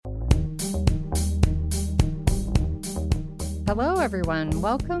Hello, everyone.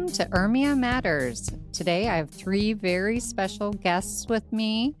 Welcome to Urmia Matters. Today, I have three very special guests with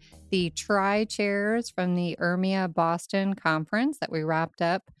me, the tri-chairs from the Urmia Boston conference that we wrapped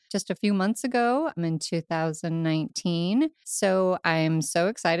up just a few months ago in 2019. So I'm so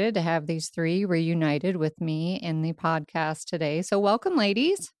excited to have these three reunited with me in the podcast today. So welcome,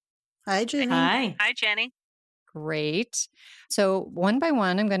 ladies. Hi, Jenny. Hi, Jenny. Great. So one by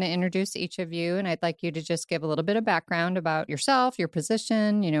one, I'm going to introduce each of you, and I'd like you to just give a little bit of background about yourself, your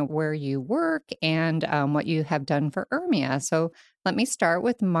position, where you work, and what you have done for Urmia. So let me start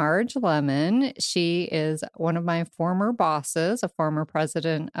with Marge Lemon. She is one of my former bosses, a former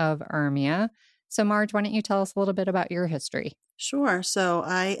president of Urmia. So Marge, why don't you tell us a little bit about your history? Sure. So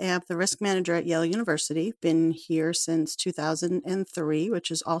I am the risk manager at Yale University. Been here since 2003,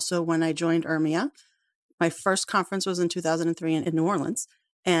 which is also when I joined Urmia. My first conference was in 2003 in New Orleans,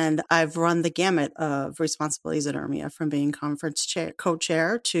 and I've run the gamut of responsibilities at Urmia, from being conference chair,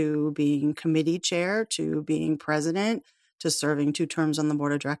 co-chair, to being committee chair, to being president, to serving 2 terms on the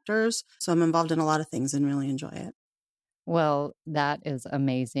board of directors. So I'm involved in a lot of things and really enjoy it. Well, that is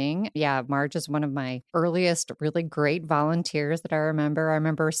amazing. Yeah, Marge is one of my earliest really great volunteers that I remember. I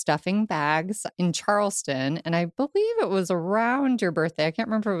remember stuffing bags in Charleston, and I believe it was around your birthday. I can't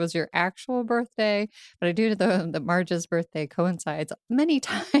remember if it was your actual birthday, but I do know that Marge's birthday coincides many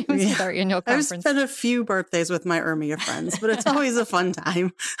times with our annual conference. I've spent a few birthdays with my Urmia friends, but it's always a fun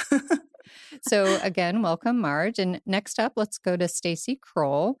time. So again, welcome, Marge. And next up, let's go to Stacy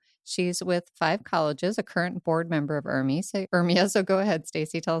Kroll. She's with 5 colleges, a current board member of Urmia. So go ahead,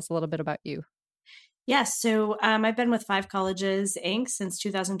 Stacy, tell us a little bit about you. Yes, so I've been with 5 Colleges, Inc. since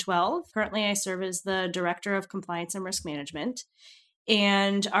 2012. Currently, I serve as the Director of Compliance and Risk Management.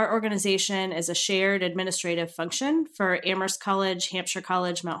 And our organization is a shared administrative function for Amherst College, Hampshire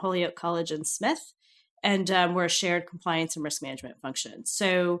College, Mount Holyoke College, and Smith. And we're a shared compliance and risk management function.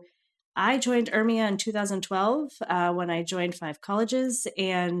 So I joined Urmia in 2012 when I joined 5 Colleges,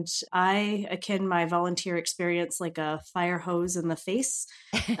 and I akin my volunteer experience like a fire hose in the face,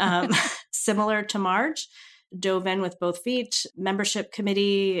 similar to Marge. Dove in with both feet, membership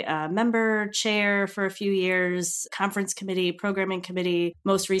committee, member, chair for a few years, conference committee, programming committee,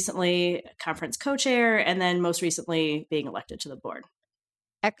 most recently conference co-chair, and then most recently being elected to the board.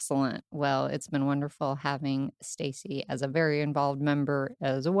 Excellent. Well, it's been wonderful having Stacy as a very involved member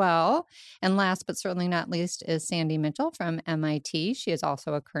as well. And last but certainly not least is Sandy Mitchell from MIT. She is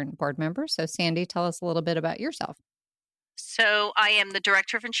also a current board member. So Sandy, tell us a little bit about yourself. So I am the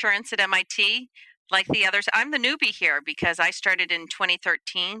Director of Insurance at MIT. Like the others, I'm the newbie here because I started in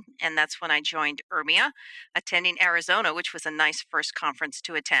 2013, and that's when I joined Urmia, attending Arizona, which was a nice first conference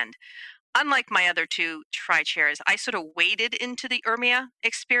to attend. Unlike my other 2 tri-chairs, I sort of waded into the Urmia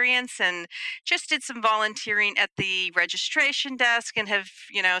experience and just did some volunteering at the registration desk and have,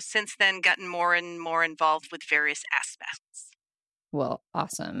 since then gotten more and more involved with various aspects. Well,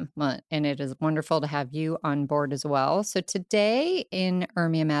 awesome. Well, and it is wonderful to have you on board as well. So today in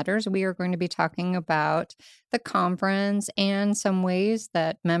Urmia Matters, we are going to be talking about the conference and some ways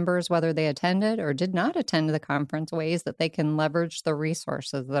that members, whether they attended or did not attend the conference, ways that they can leverage the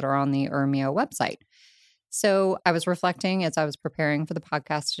resources that are on the Urmia website. So I was reflecting as I was preparing for the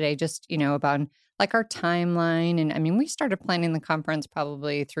podcast today, just, about like our timeline. And I mean, we started planning the conference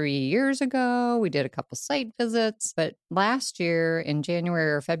probably 3 years ago. We did a couple site visits, but last year in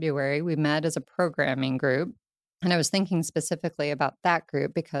January or February, we met as a programming group. And I was thinking specifically about that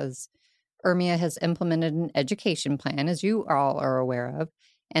group because Urmia has implemented an education plan, as you all are aware of.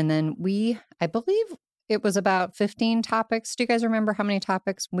 And then I believe it was about 15 topics. Do you guys remember how many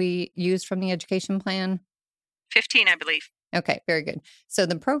topics we used from the education plan? 15, I believe. Okay, very good. So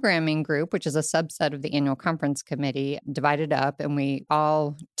the programming group, which is a subset of the annual conference committee, divided up, and we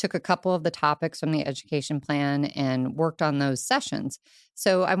all took a couple of the topics from the education plan and worked on those sessions.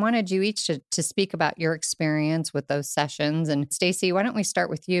 So I wanted you each to speak about your experience with those sessions. And Stacy, why don't we start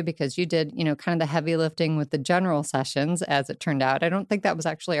with you, because you did, kind of the heavy lifting with the general sessions, as it turned out. I don't think that was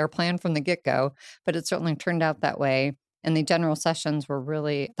actually our plan from the get-go, but it certainly turned out that way. And the general sessions were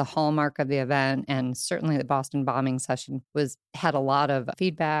really the hallmark of the event. And certainly the Boston bombing session had a lot of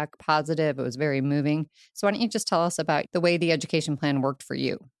feedback, positive. It was very moving. So why don't you just tell us about the way the education plan worked for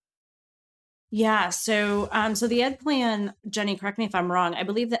you? Yeah, so the Ed Plan, Jenny, correct me if I'm wrong, I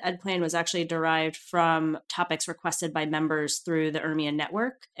believe the Ed Plan was actually derived from topics requested by members through the Urmia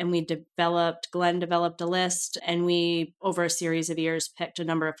network. And Glenn developed a list, and we, over a series of years, picked a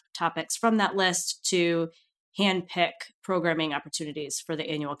number of topics from that list to handpick programming opportunities for the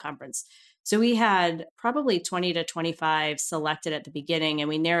annual conference. So we had probably 20 to 25 selected at the beginning, and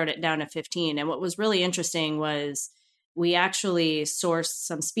we narrowed it down to 15. And what was really interesting was we actually sourced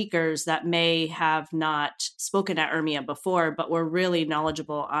some speakers that may have not spoken at URMIA before, but were really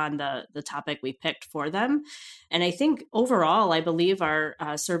knowledgeable on the topic we picked for them. And I think overall, I believe our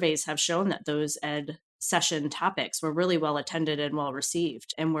surveys have shown that those ed session topics were really well attended and well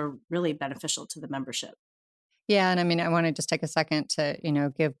received and were really beneficial to the membership. Yeah. And I mean, I want to just take a second to,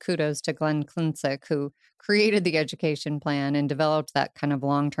 give kudos to Glenn Klinsick, who created the education plan and developed that kind of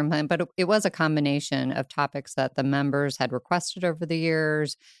long-term plan. But it was a combination of topics that the members had requested over the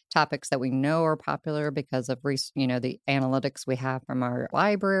years, topics that we know are popular because of, the analytics we have from our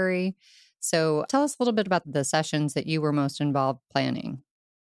library. So tell us a little bit about the sessions that you were most involved planning.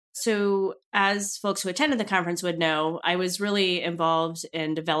 So, as folks who attended the conference would know, I was really involved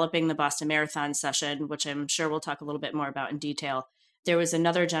in developing the Boston Marathon session, which I'm sure we'll talk a little bit more about in detail. There was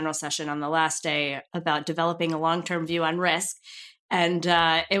another general session on the last day about developing a long-term view on risk. And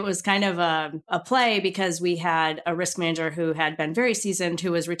it was kind of a play because we had a risk manager who had been very seasoned,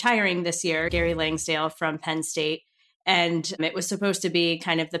 who was retiring this year, Gary Langsdale from Penn State. And it was supposed to be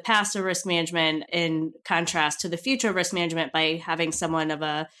kind of the past of risk management in contrast to the future of risk management by having someone of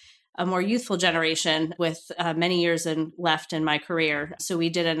a more youthful generation with many years left in my career. So we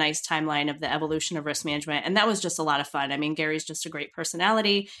did a nice timeline of the evolution of risk management. And that was just a lot of fun. I mean, Gary's just a great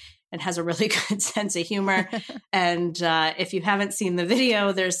personality and has a really good sense of humor. And if you haven't seen the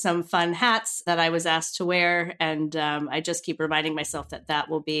video, there's some fun hats that I was asked to wear. And I just keep reminding myself that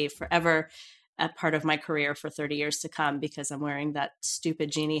will be forever a part of my career for 30 years to come because I'm wearing that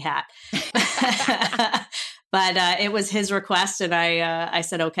stupid genie hat. But it was his request, and I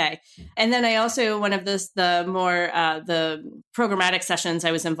said okay. And then I also, one of the programmatic sessions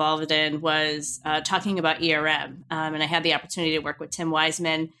I was involved in was talking about ERM, and I had the opportunity to work with Tim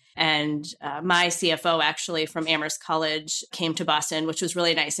Wiseman, and my CFO actually from Amherst College came to Boston, which was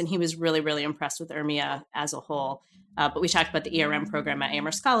really nice, and he was really, really impressed with URMIA as a whole. But we talked about the ERM program at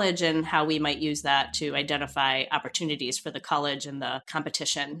Amherst College and how we might use that to identify opportunities for the college and the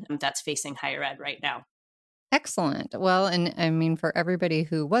competition that's facing higher ed right now. Excellent. Well, and I mean, for everybody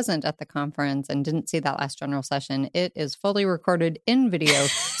who wasn't at the conference and didn't see that last general session, it is fully recorded in video.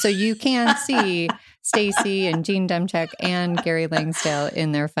 So you can see Stacy and Jean Demchek and Gary Langsdale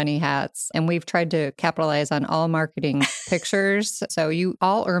in their funny hats. And we've tried to capitalize on all marketing pictures. So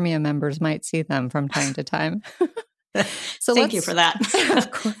all URMIA members might see them from time to time. So thank you for that.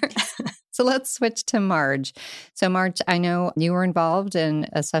 Of course. So let's switch to Marge. So Marge, I know you were involved in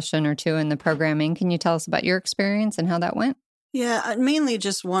a session or two in the programming. Can you tell us about your experience and how that went? Yeah, mainly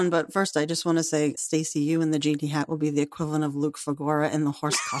just one. But first, I just want to say, Stacy, you in the genie hat will be the equivalent of Luke Fagora in the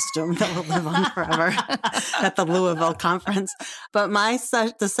horse costume that will live on forever at the Louisville conference. But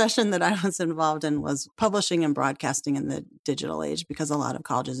the session that I was involved in was publishing and broadcasting in the digital age, because a lot of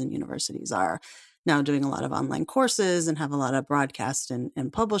colleges and universities are now doing a lot of online courses and have a lot of broadcast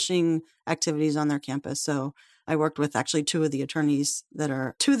and publishing activities on their campus. So I worked with actually two of the attorneys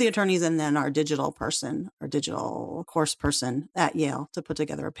and then our digital course person at Yale to put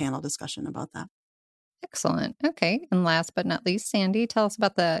together a panel discussion about that. Excellent. Okay. And last but not least, Sandy, tell us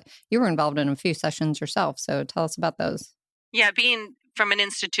about you were involved in a few sessions yourself. So tell us about those. Yeah, being from an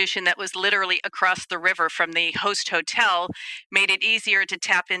institution that was literally across the river from the host hotel made it easier to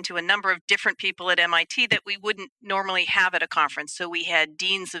tap into a number of different people at MIT that we wouldn't normally have at a conference. So we had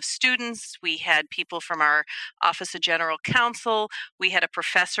deans of students, we had people from our Office of General Counsel, we had a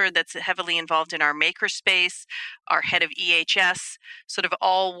professor that's heavily involved in our makerspace, our head of EHS, sort of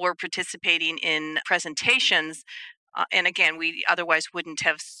all were participating in presentations. And again, we otherwise wouldn't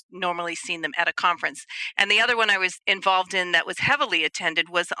have normally seen them at a conference. And the other one I was involved in that was heavily attended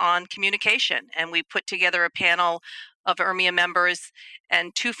was on communication. And we put together a panel of URMIA members,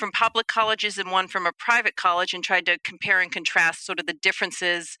 and two from public colleges and one from a private college, and tried to compare and contrast sort of the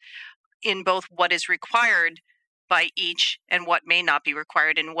differences in both what is required by each and what may not be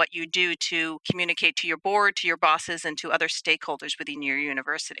required, and what you do to communicate to your board, to your bosses, and to other stakeholders within your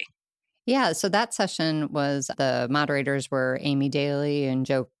university. Yeah, so that session was, the moderators were Amy Daly and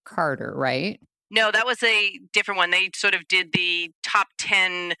Joe Carter, right? No, that was a different one. They sort of did the top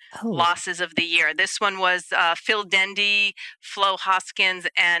 10 losses of the year. This one was Phil Dendy, Flo Hoskins,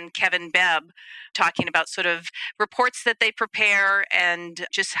 and Kevin Bebb, talking about sort of reports that they prepare and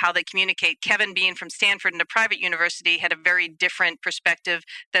just how they communicate. Kevin, being from Stanford and a private university, had a very different perspective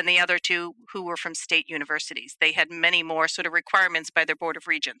than the other two who were from state universities. They had many more sort of requirements by their Board of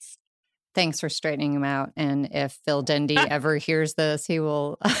Regents. Thanks for straightening him out. And if Phil Dendy ever hears this, he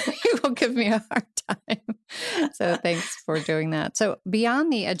will give me a hard time. So thanks for doing that. So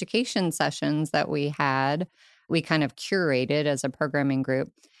beyond the education sessions that we had, we kind of curated as a programming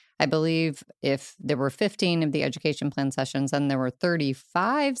group. I believe if there were 15 of the education plan sessions, and there were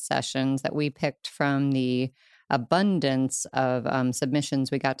 35 sessions that we picked from the abundance of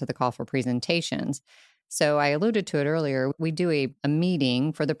submissions we got to the call for presentations. So I alluded to it earlier. We do a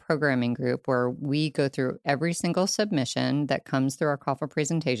meeting for the programming group where we go through every single submission that comes through our call for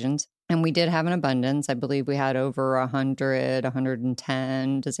presentations. And we did have an abundance. I believe we had over 100,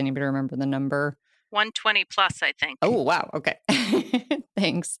 110. Does anybody remember the number? 120 plus, I think. Oh, wow. Okay.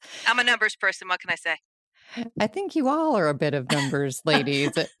 Thanks. I'm a numbers person. What can I say? I think you all are a bit of numbers,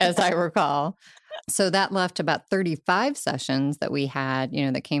 ladies, as I recall. So that left about 35 sessions that we had,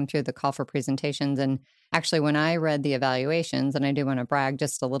 that came through the call for presentations. And actually, when I read the evaluations, and I do want to brag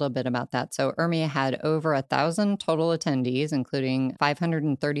just a little bit about that. So URMIA had over 1,000 total attendees, including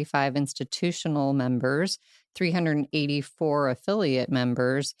 535 institutional members, 384 affiliate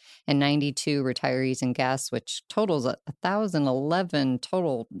members, and 92 retirees and guests, which totals 1,011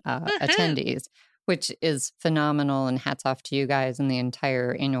 total attendees, which is phenomenal. And hats off to you guys and the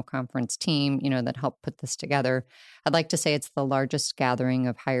entire annual conference team, that helped put this together. I'd like to say it's the largest gathering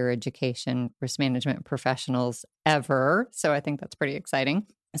of higher education risk management professionals ever. So I think that's pretty exciting.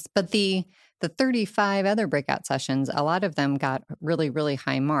 But the 35 other breakout sessions, a lot of them got really, really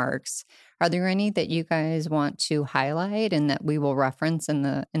high marks. Are there any that you guys want to highlight and that we will reference in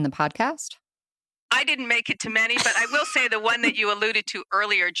the podcast? I didn't make it to many, but I will say the one that you alluded to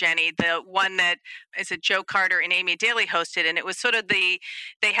earlier, Jenny, the one that is it Joe Carter and Amy Daly hosted. And it was sort of they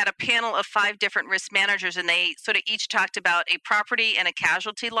had a panel of 5 different risk managers, and they sort of each talked about a property and a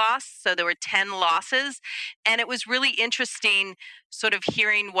casualty loss. So there were 10 losses. And it was really interesting sort of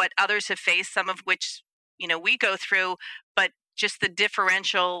hearing what others have faced, some of which, we go through, but just the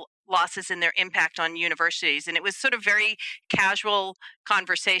differential losses and their impact on universities. And it was sort of very casual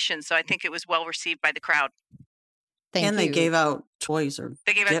conversation. So I think it was well received by the crowd. Thank you. They gave out toys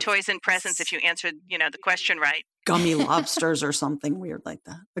They gave out toys and presents if you answered, the question right. Gummy lobsters or something weird like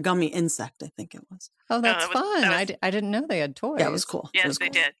that. A gummy insect, I think it was. Oh, that's fun. I didn't know they had toys. Yeah, it was cool. Yes, they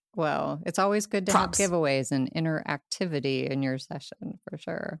did. Well, it's always good to Props. have giveaways and interactivity in your session, for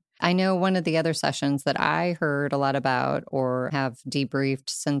sure. I know one of the other sessions that I heard a lot about or have debriefed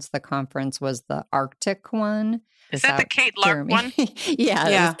since the conference was the Arctic one. Is that the Kate Lark one? Yeah,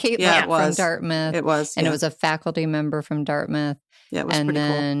 it was Kate Lark from Dartmouth. It was. And it was a faculty member from Dartmouth. Yeah, it was pretty cool.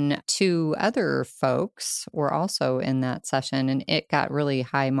 And then 2 other folks were also in that session, and it got really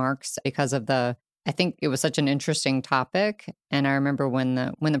high marks because of I think it was such an interesting topic. And I remember when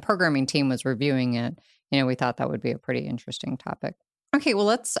the programming team was reviewing it, we thought that would be a pretty interesting topic. Okay, well,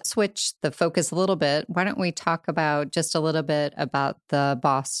 let's switch the focus a little bit. Why don't we talk about just a little bit about the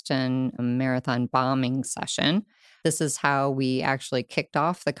Boston Marathon bombing session? This is how we actually kicked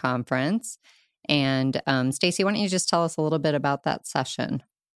off the conference. And Stacy, why don't you just tell us a little bit about that session?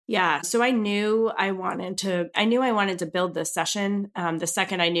 Yeah, so I knew I wanted to build this session the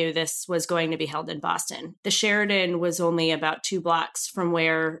second I knew this was going to be held in Boston. The Sheraton was only about 2 blocks from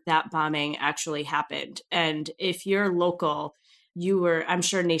where that bombing actually happened. And if you're local, I'm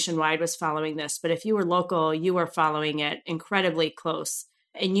sure Nationwide was following this, but if you were local, you were following it incredibly close.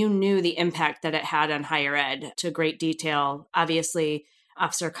 And you knew the impact that it had on higher ed to great detail. Obviously,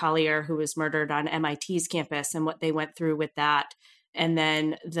 Officer Collier, who was murdered on MIT's campus, and what they went through with that. And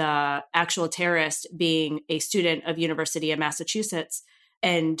then the actual terrorist being a student of University of Massachusetts.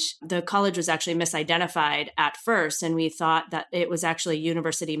 And the college was actually misidentified at first. And we thought that it was actually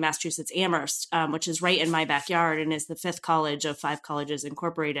University of Massachusetts Amherst, which is right in my backyard and is the 5th college of 5 colleges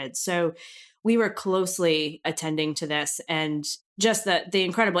incorporated. So we were closely attending to this and just the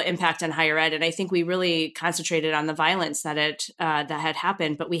incredible impact on higher ed. And I think we really concentrated on the violence that had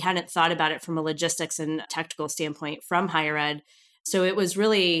happened, but we hadn't thought about it from a logistics and technical standpoint from higher ed. So it was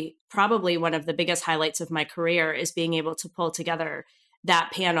really probably one of the biggest highlights of my career is being able to pull together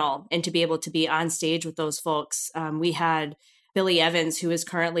that panel and to be able to be on stage with those folks. We had Billy Evans, who is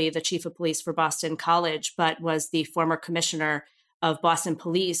currently the chief of police for Boston College, but was the former commissioner of Boston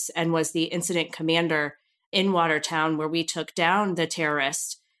Police and was the incident commander in Watertown, where we took down the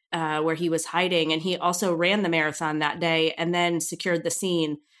terrorist, where he was hiding. And he also ran the marathon that day and then secured the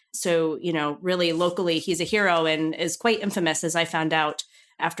scene. So, really locally, he's a hero and is quite infamous, as I found out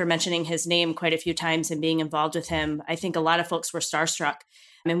after mentioning his name quite a few times and being involved with him. I think a lot of folks were starstruck.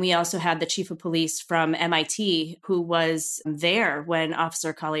 And we also had the chief of police from MIT, who was there when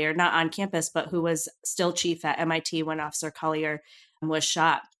Officer Collier, not on campus, but who was still chief at MIT when Officer Collier was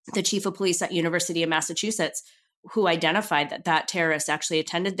shot. The chief of police at University of Massachusetts, who identified that terrorist actually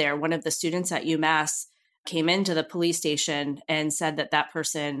attended there. One of the students at UMass came into the police station and said that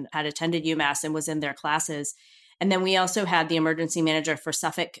person had attended UMass and was in their classes. And then we also had the emergency manager for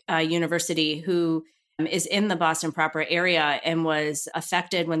Suffolk University, who is in the Boston proper area and was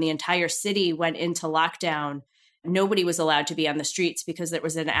affected when the entire city went into lockdown. Nobody was allowed to be on the streets because there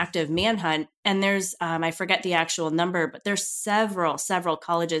was an active manhunt. And there's, I forget the actual number, but there's several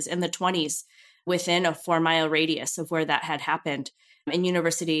colleges in the 20s within a 4-mile radius of where that had happened. And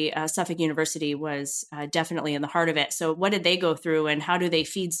Suffolk University was definitely in the heart of it. So what did they go through, and how do they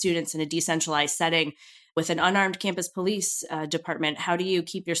feed students in a decentralized setting with an unarmed campus police department? How do you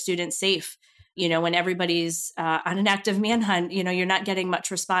keep your students safe? When everybody's on an active manhunt, you're not getting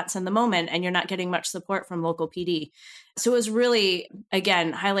much response in the moment, and you're not getting much support from local PD. So it was really,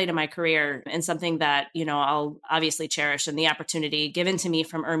 again, highlight of my career, and something that, I'll obviously cherish, and the opportunity given to me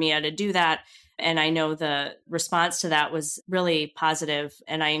from URMIA to do that. And I know the response to that was really positive,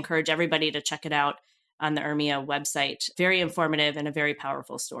 and I encourage everybody to check it out on the URMIA website. Very informative and a very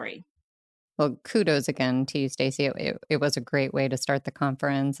powerful story. Well, kudos again to you, Stacey. It was a great way to start the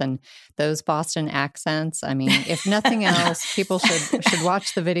conference, and those Boston accents. I mean, if nothing else, people should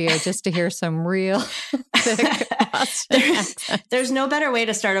watch the video just to hear some real thick Boston accents. There's no better way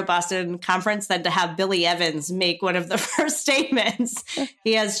to start a Boston conference than to have Billy Evans make one of the first statements.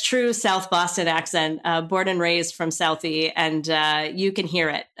 He has true South Boston accent, born and raised from Southie, and you can hear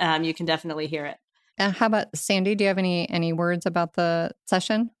it. You can definitely hear it. How about Sandy? Do you have any words about the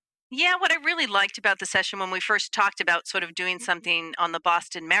session? Yeah, what I really liked about the session when we first talked about sort of doing something on the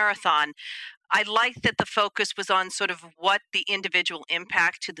Boston Marathon, I liked that the focus was on sort of what the individual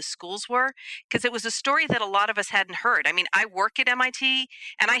impact to the schools were, because it was a story that a lot of us hadn't heard. I mean, I work at MIT,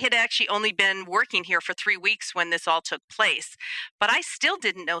 and I had actually only been working here for 3 weeks when this all took place, but I still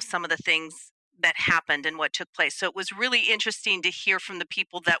didn't know some of the things that happened and what took place. So it was really interesting to hear from the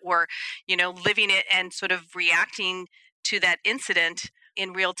people that were, living it and sort of reacting to that incident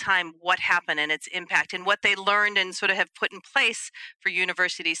in real time, what happened and its impact and what they learned and sort of have put in place for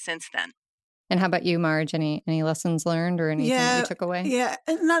universities since then. And how about you, Marge? Any lessons learned or anything you took away? Yeah,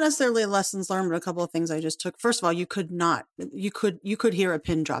 not necessarily lessons learned, but a couple of things I just took. First of all, you could hear a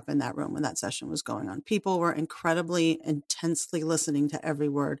pin drop in that room when that session was going on. People were incredibly intensely listening to every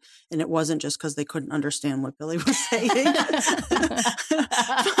word, and it wasn't just because they couldn't understand what Billy was saying.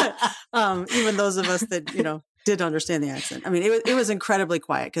 But even those of us that did understand the accent. I mean, it was incredibly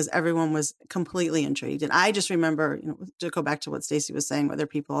quiet because everyone was completely intrigued. And I just remember, to go back to what Stacey was saying, whether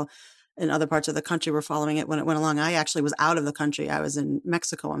people in other parts of the country were following it when it went along. I actually was out of the country. I was in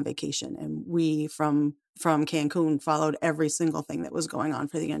Mexico on vacation, and we from Cancun followed every single thing that was going on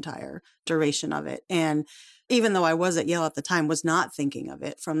for the entire duration of it. And even though I was at Yale at the time, was not thinking of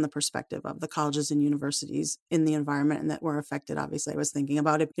it from the perspective of the colleges and universities in the environment and that were affected. Obviously, I was thinking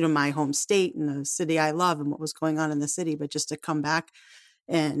about it, my home state and the city I love and what was going on in the city. But just to come back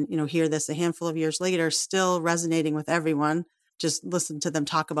and, hear this a handful of years later, still resonating with everyone, just listen to them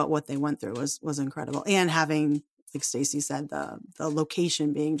talk about what they went through was incredible. And having, like Stacey said, the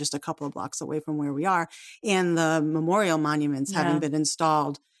location being just a couple of blocks away from where we are, and the memorial monuments having been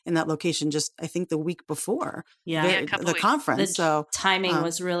installed in that location just, I think, the week before the conference. The timing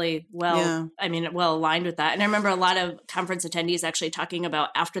was really well aligned with that. And I remember a lot of conference attendees actually talking about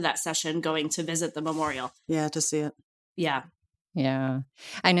after that session going to visit the memorial. Yeah, to see it. Yeah. Yeah.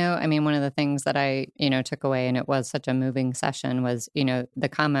 I know. I mean, one of the things that I, took away, and it was such a moving session, was, the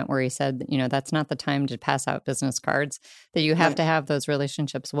comment where he said, that's not the time to pass out business cards, that you have to have those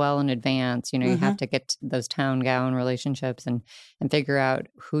relationships well in advance. You have to get those town gown relationships and figure out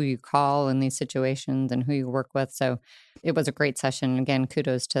who you call in these situations and who you work with. So it was a great session. Again,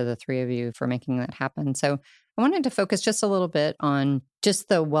 kudos to the three of you for making that happen. So I wanted to focus just a little bit on just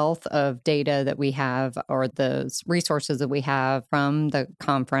the wealth of data that we have, or the resources that we have from the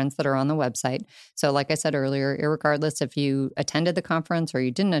conference that are on the website. So like I said earlier, irregardless if you attended the conference or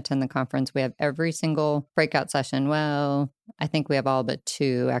you didn't attend the conference, we have every single breakout session. Well, I think we have all but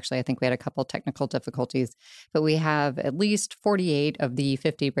two. Actually, I think we had a couple technical difficulties, but we have at least 48 of the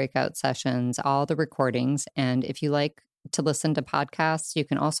 50 breakout sessions, all the recordings. And if you like to listen to podcasts, you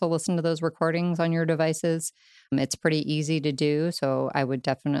can also listen to those recordings on your devices. It's pretty easy to do. So I would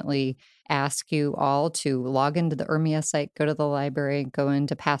definitely ask you all to log into the URMIA site, go to the library, go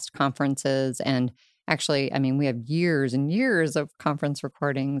into past conferences. And actually, I mean, we have years and years of conference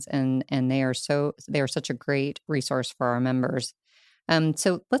recordings, and they are such a great resource for our members.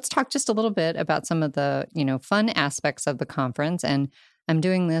 So let's talk just a little bit about some of the, fun aspects of the conference. And I'm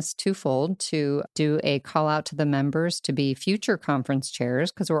doing this twofold, to do a call out to the members to be future conference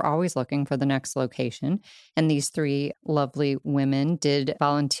chairs, because we're always looking for the next location. And these three lovely women did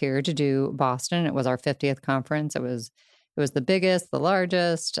volunteer to do Boston. It was our 50th conference. It was It was the biggest, the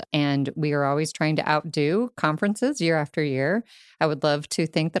largest, and we are always trying to outdo conferences year after year. I would love to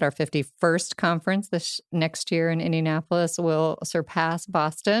think that our 51st conference this next year in Indianapolis will surpass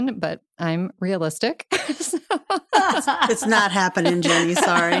Boston, but I'm realistic. It's not happening, Jenny.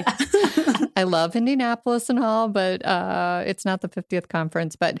 Sorry. I love Indianapolis and all, but it's not the 50th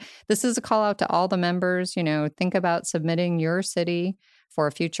conference. But this is a call out to all the members. Think about submitting your city for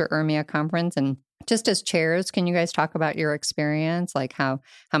a future URMIA conference. And just as chairs, can you guys talk about your experience, like how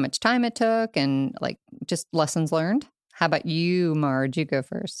much time it took and like just lessons learned? How about you, Marge? You go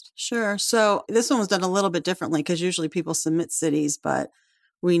first. Sure. So this one was done a little bit differently because usually people submit cities, but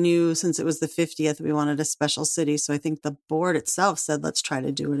we knew since it was the 50th, we wanted a special city. So I think the board itself said, let's try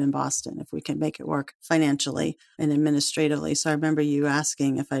to do it in Boston if we can make it work financially and administratively. So I remember you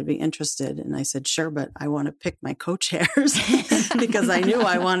asking if I'd be interested. And I said, sure, but I want to pick my co-chairs because I knew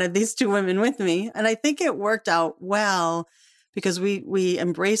I wanted these two women with me. And I think it worked out well because we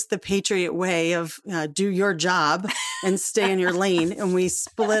embraced the Patriot way of do your job and stay in your lane. And we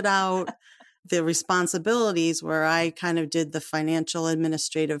split out the responsibilities where I kind of did the financial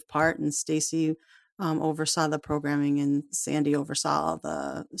administrative part and Stacy oversaw the programming and Sandy oversaw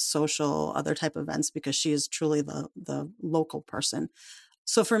the social other type events because she is truly the local person.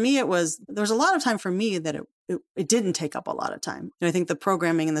 So for me, there was a lot of time for me that it didn't take up a lot of time. I think the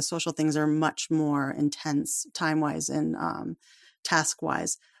programming and the social things are much more intense time-wise and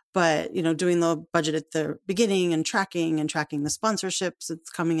task-wise. But, doing the budget at the beginning and tracking the sponsorships, it's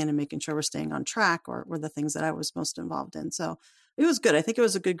coming in and making sure we're staying on track were the things that I was most involved in. So it was good. I think it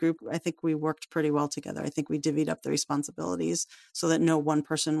was a good group. I think we worked pretty well together. I think we divvied up the responsibilities so that no one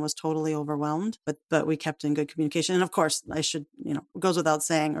person was totally overwhelmed, but we kept in good communication. And of course, I should, it goes without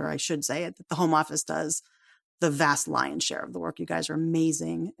saying, or I should say it, that the home office does the vast lion's share of the work. You guys are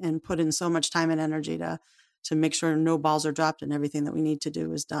amazing and put in so much time and energy to make sure no balls are dropped and everything that we need to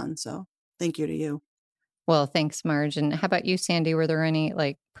do is done. So thank you to you. Well, thanks, Marge. And how about you, Sandy? Were there any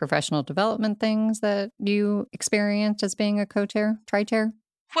like professional development things that you experienced as being a co-chair, tri-chair?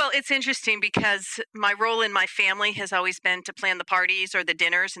 Well, it's interesting because my role in my family has always been to plan the parties or the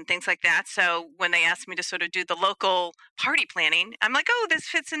dinners and things like that. So when they asked me to sort of do the local party planning, I'm like, oh, this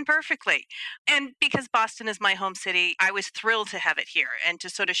fits in perfectly. And because Boston is my home city, I was thrilled to have it here and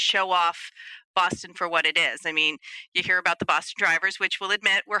to sort of show off Boston for what it is. I mean, you hear about the Boston drivers, which we'll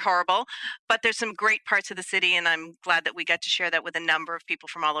admit were horrible, but there's some great parts of the city, and I'm glad that we got to share that with a number of people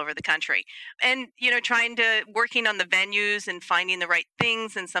from all over the country. And, working on the venues and finding the right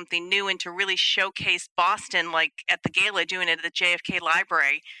things and something new and to really showcase Boston, like at the gala, doing it at the JFK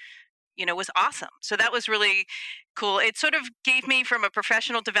Library, was awesome. So that was really cool. It sort of gave me from a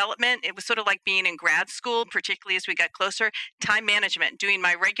professional development, it was sort of like being in grad school, particularly as we got closer, time management, doing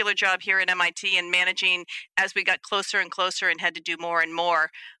my regular job here at MIT and managing as we got closer and closer and had to do more and more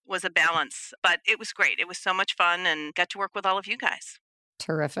was a balance. But it was great. It was so much fun and got to work with all of you guys.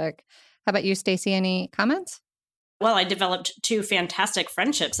 Terrific. How about you, Stacy? Any comments? Well, I developed two fantastic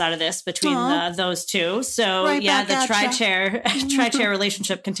friendships out of this between those two. So right, the tri-chair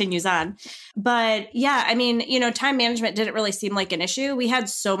relationship continues on. But yeah, I mean, time management didn't really seem like an issue. We had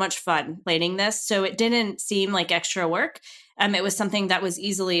so much fun planning this. So it didn't seem like extra work. It was something that was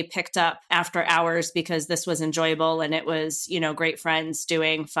easily picked up after hours because this was enjoyable and it was, great friends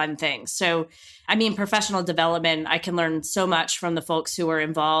doing fun things. So, I mean, professional development, I can learn so much from the folks who were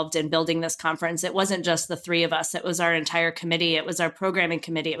involved in building this conference. It wasn't just the three of us. It was our entire committee. It was our programming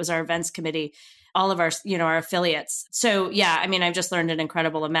committee. It was our events committee, all of our, our affiliates. So yeah, I mean, I've just learned an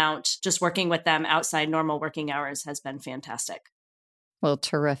incredible amount. Just working with them outside normal working hours has been fantastic. Well,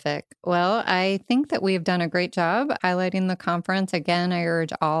 terrific. Well, I think that we've done a great job highlighting the conference. Again, I urge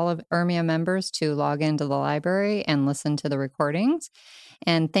all of URMIA members to log into the library and listen to the recordings.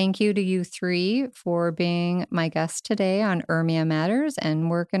 And thank you to you three for being my guest today on URMIA Matters. And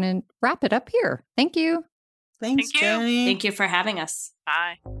we're going to wrap it up here. Thank you. Thanks, Jenny. Thank you for having us.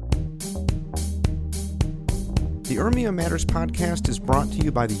 Bye. The URMIA Matters podcast is brought to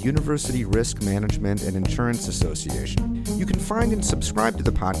you by the University Risk Management and Insurance Association. You can find and subscribe to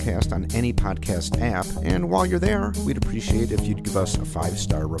the podcast on any podcast app, and while you're there, we'd appreciate if you'd give us a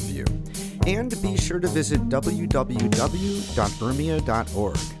 5-star review. And be sure to visit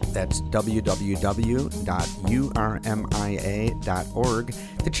www.urmia.org. That's www.urmia.org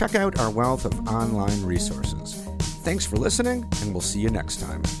to check out our wealth of online resources. Thanks for listening, and we'll see you next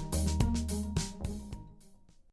time.